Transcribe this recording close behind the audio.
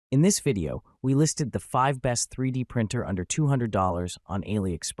In this video, we listed the 5 best 3D printer under $200 on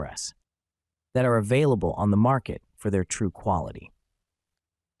AliExpress that are available on the market for their true quality.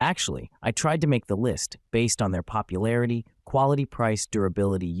 Actually, I tried to make the list based on their popularity, quality, price,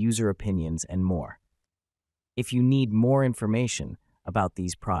 durability, user opinions, and more. If you need more information about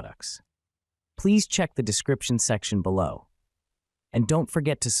these products, please check the description section below. And don't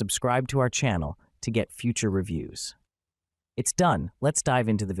forget to subscribe to our channel to get future reviews. It's done. Let's dive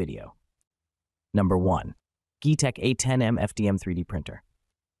into the video. Number 1. Geeetech A10M FDM 3D Printer.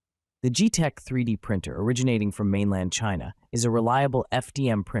 The Geeetech 3D printer, originating from mainland China, is a reliable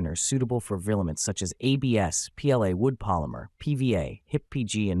FDM printer suitable for filaments such as ABS, PLA wood polymer, PVA,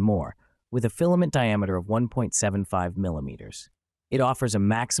 HIP-PG, and more, with a filament diameter of 1.75 millimeters. It offers a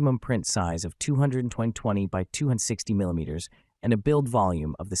maximum print size of 220 by 260 millimeters and a build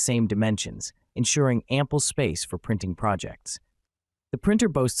volume of the same dimensions, ensuring ample space for printing projects. The printer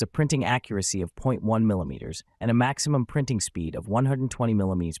boasts a printing accuracy of 0.1 millimeters and a maximum printing speed of 120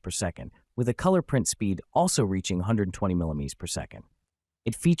 millimeters per second, with a color print speed also reaching 120 millimeters per second.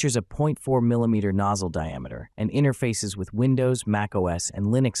 It features a 0.4 millimeter nozzle diameter and interfaces with Windows, macOS, and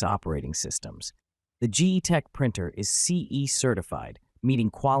Linux operating systems. The Geeetech printer is CE certified, meeting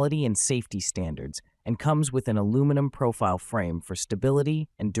quality and safety standards, and comes with an aluminum profile frame for stability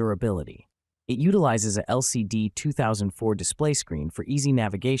and durability. It utilizes a LCD 2004 display screen for easy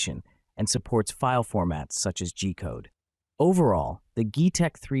navigation and supports file formats such as G-code. Overall, the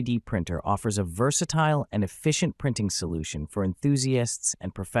Geeetech 3D printer offers a versatile and efficient printing solution for enthusiasts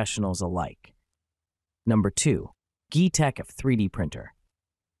and professionals alike. Number 2. Geeetech 3D Printer.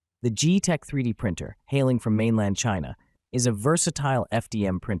 The Geeetech 3D printer, hailing from mainland China, is a versatile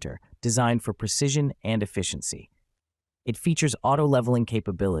FDM printer designed for precision and efficiency. It features auto-leveling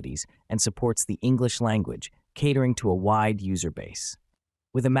capabilities and supports the English language, catering to a wide user base.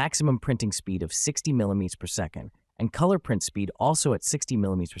 With a maximum printing speed of 60 millimeters per second and color print speed also at 60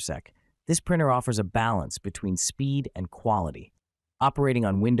 millimeters per second, this printer offers a balance between speed and quality. Operating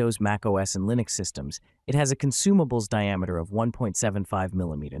on Windows, macOS, and Linux systems, it has a consumables diameter of 1.75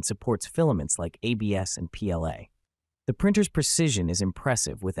 millimeters and supports filaments like ABS and PLA. The printer's precision is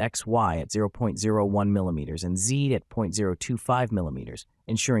impressive, with XY at 0.01 millimeters and Z at 0.025 millimeters,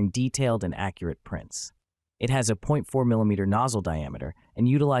 ensuring detailed and accurate prints. It has a 0.4 millimeter nozzle diameter and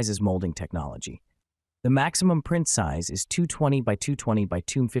utilizes molding technology. The maximum print size is 220 by 220 by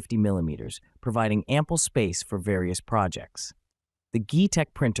 250 millimeters, providing ample space for various projects. The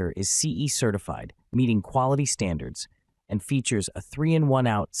Geeetech printer is CE certified, meeting quality standards, and features a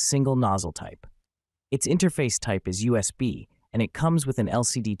 3-in-1-out single nozzle type. Its interface type is USB, and it comes with an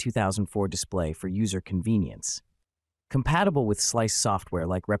LCD 2004 display for user convenience. Compatible with slice software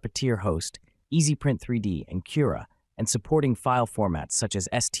like Repetier Host, EasyPrint 3D, and Cura, and supporting file formats such as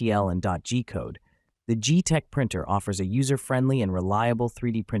STL and .G-code, the Geeetech printer offers a user-friendly and reliable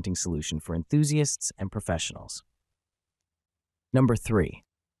 3D printing solution for enthusiasts and professionals. Number 3.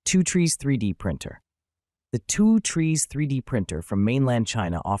 Twotrees 3D Printer. The Twotrees 3D printer from mainland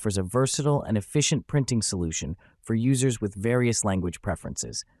China offers a versatile and efficient printing solution for users with various language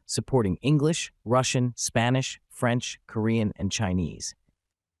preferences, supporting English, Russian, Spanish, French, Korean, and Chinese.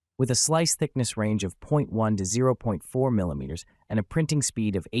 With a slice thickness range of 0.1 to 0.4 millimeters and a printing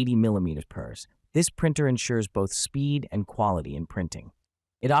speed of 80 millimeters per second, this printer ensures both speed and quality in printing.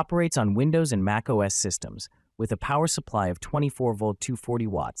 It operates on Windows and macOS systems, with a power supply of 24-volt 240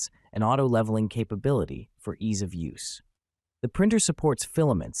 watts and auto-leveling capability for ease of use. The printer supports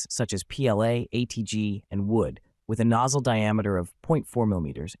filaments such as PLA, ATG, and wood, with a nozzle diameter of 0.4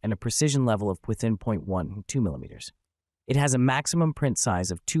 millimeters and a precision level of within 0.1 to 2 millimeters. It has a maximum print size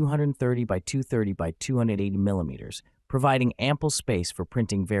of 230 by 230 by 280 millimeters, providing ample space for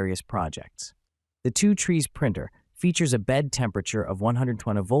printing various projects. The Twotrees printer features a bed temperature of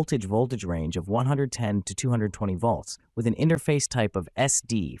 120 voltage range of 110 to 220 volts, with an interface type of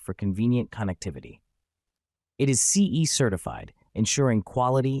SD for convenient connectivity. It is CE certified, ensuring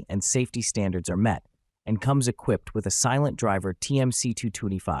quality and safety standards are met, and comes equipped with a silent driver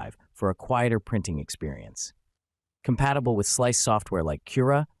TMC225 for a quieter printing experience. Compatible with slice software like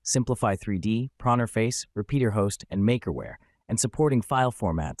Cura, Simplify 3D, Pronterface, Repetier Host, and Makerware, and supporting file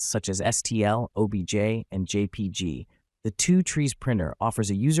formats such as STL, OBJ, and JPG, the Twotrees printer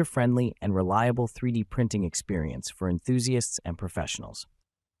offers a user-friendly and reliable 3D printing experience for enthusiasts and professionals.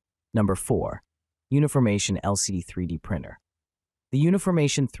 Number 4. Uniformation LCD 3D Printer. The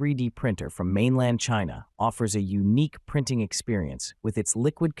Uniformation 3D printer from mainland China offers a unique printing experience with its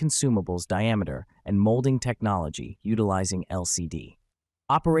liquid consumables diameter and molding technology utilizing LCD.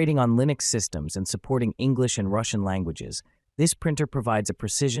 Operating on Linux systems and supporting English and Russian languages, This printer provides a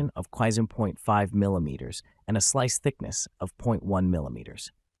precision of 0.5 millimeters and a slice thickness of 0.1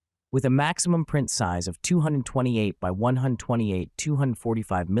 millimeters. With a maximum print size of 228 by 128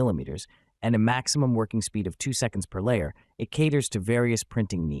 245 millimeters and a maximum working speed of 2 seconds per layer, it caters to various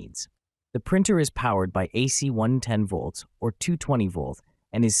printing needs. The printer is powered by AC 110 volts or 220 volt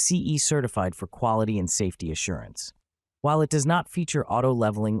and is CE certified for quality and safety assurance. While it does not feature auto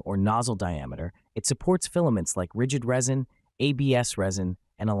leveling or nozzle diameter, it supports filaments like rigid resin, ABS resin,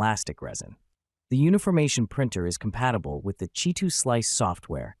 and elastic resin. The Uniformation printer is compatible with the Chitu Slice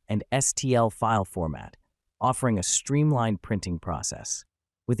software and STL file format, offering a streamlined printing process.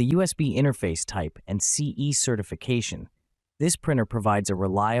 With a USB interface type and CE certification, this printer provides a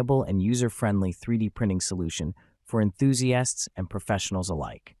reliable and user-friendly 3D printing solution for enthusiasts and professionals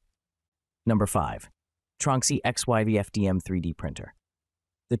alike. Number 5. Tronxy XY FDM 3D printer.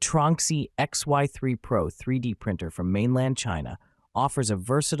 The Tronxy XY3 Pro 3D printer from mainland China offers a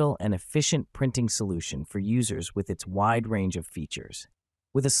versatile and efficient printing solution for users with its wide range of features.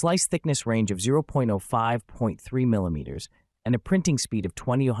 With a slice thickness range of 0.05-0.3 millimeters and a printing speed of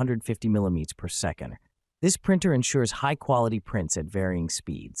 20 to 150 millimeters per second, this printer ensures high-quality prints at varying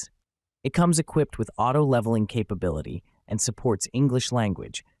speeds. It comes equipped with auto-leveling capability and supports English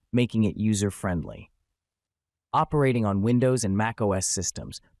language, making it user-friendly. Operating on Windows and Mac OS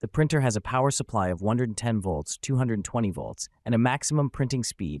systems, the printer has a power supply of 110 volts, 220 volts, and a maximum printing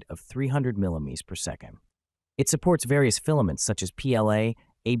speed of 300 millimeters per second. It supports various filaments such as PLA,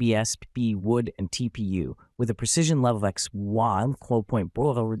 ABS, PP, wood, and TPU with a precision level of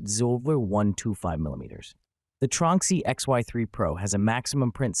 125 millimeters. The Tronxy XY3 Pro has a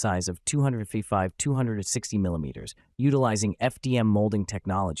maximum print size of 255-260 millimeters, utilizing FDM molding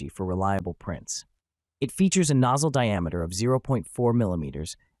technology for reliable prints. It features a nozzle diameter of 0.4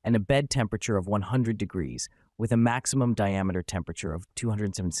 millimeters and a bed temperature of 100 degrees, with a maximum diameter temperature of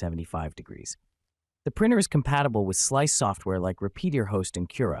 275 degrees. The printer is compatible with slice software like RepeaterHost and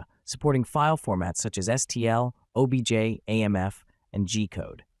Cura, supporting file formats such as STL, OBJ, AMF, and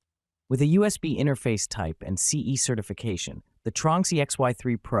G-code. With a USB interface type and CE certification, the Tronxy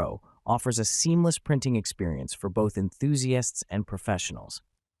XY3 Pro offers a seamless printing experience for both enthusiasts and professionals.